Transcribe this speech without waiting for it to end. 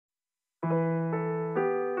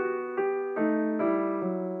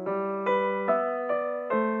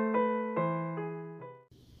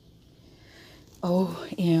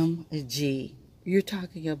OMG. You're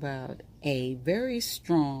talking about a very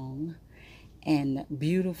strong and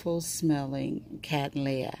beautiful smelling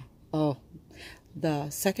Cattleya. Oh, the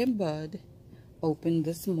second bud opened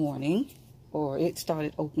this morning, or it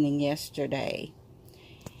started opening yesterday.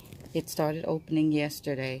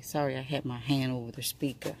 Sorry, I had my hand over the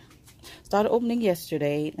speaker. Started opening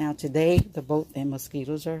yesterday. Now today, and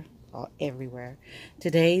mosquitoes are everywhere.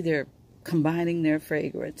 Today they're combining their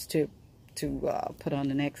fragrance to put on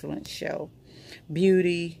an excellent show.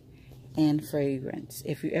 Beauty and fragrance.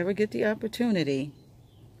 If you ever get the opportunity,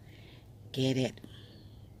 get it.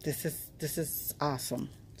 This is awesome.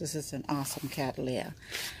 This is an awesome Cattleya.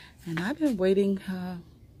 And I've been waiting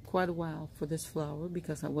quite a while for this flower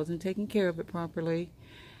because I wasn't taking care of it properly.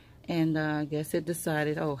 And I guess it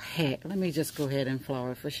decided, oh heck, let me just go ahead and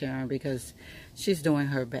flower for Sharon because she's doing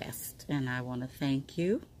her best. And I want to thank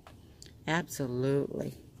you.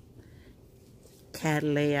 Absolutely.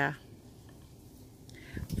 Cattleya,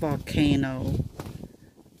 Volcano,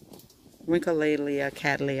 Rhyncholaelia,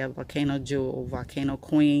 Cattleya, Volcano Jewel, Volcano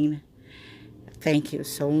Queen. Thank you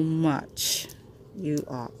so much. You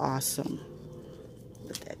are awesome.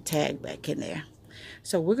 Put that tag back in there.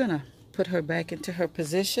 So we're going to put her back into her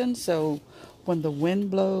position. So when the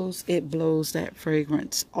wind blows, it blows that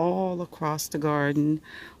fragrance all across the garden,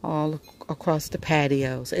 all across the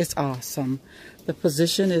patios. It's awesome. The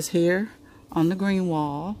position is here on the green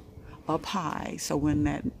wall, up high. So when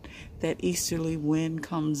that easterly wind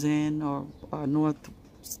comes in, or north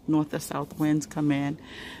or south winds come in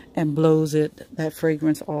and blows that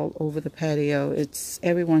fragrance all over the patio,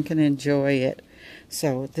 everyone can enjoy it.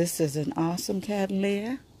 So this is an awesome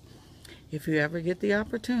Cattleya. If you ever get the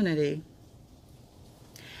opportunity,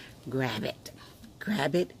 grab it.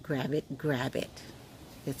 Grab it, grab it, grab it.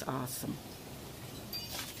 It's awesome.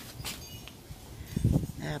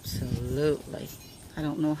 Absolutely. I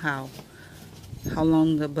don't know how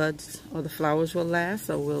long the buds or the flowers will last,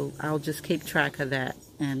 so I'll just keep track of that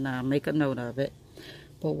and make a note of it.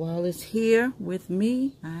 But while it's here with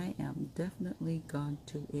me, I am definitely going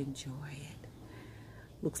to enjoy it.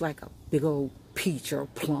 Looks like a big old peach or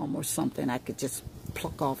plum or something I could just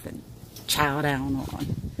pluck off and chow down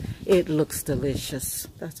on. It looks delicious.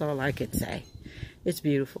 That's all I could say. It's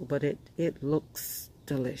beautiful, but it looks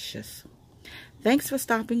delicious. Thanks for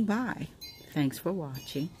stopping by. Thanks for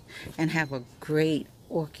watching. And have a great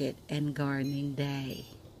orchid and gardening day.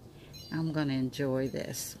 I'm going to enjoy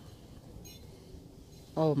this.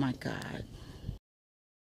 Oh my God.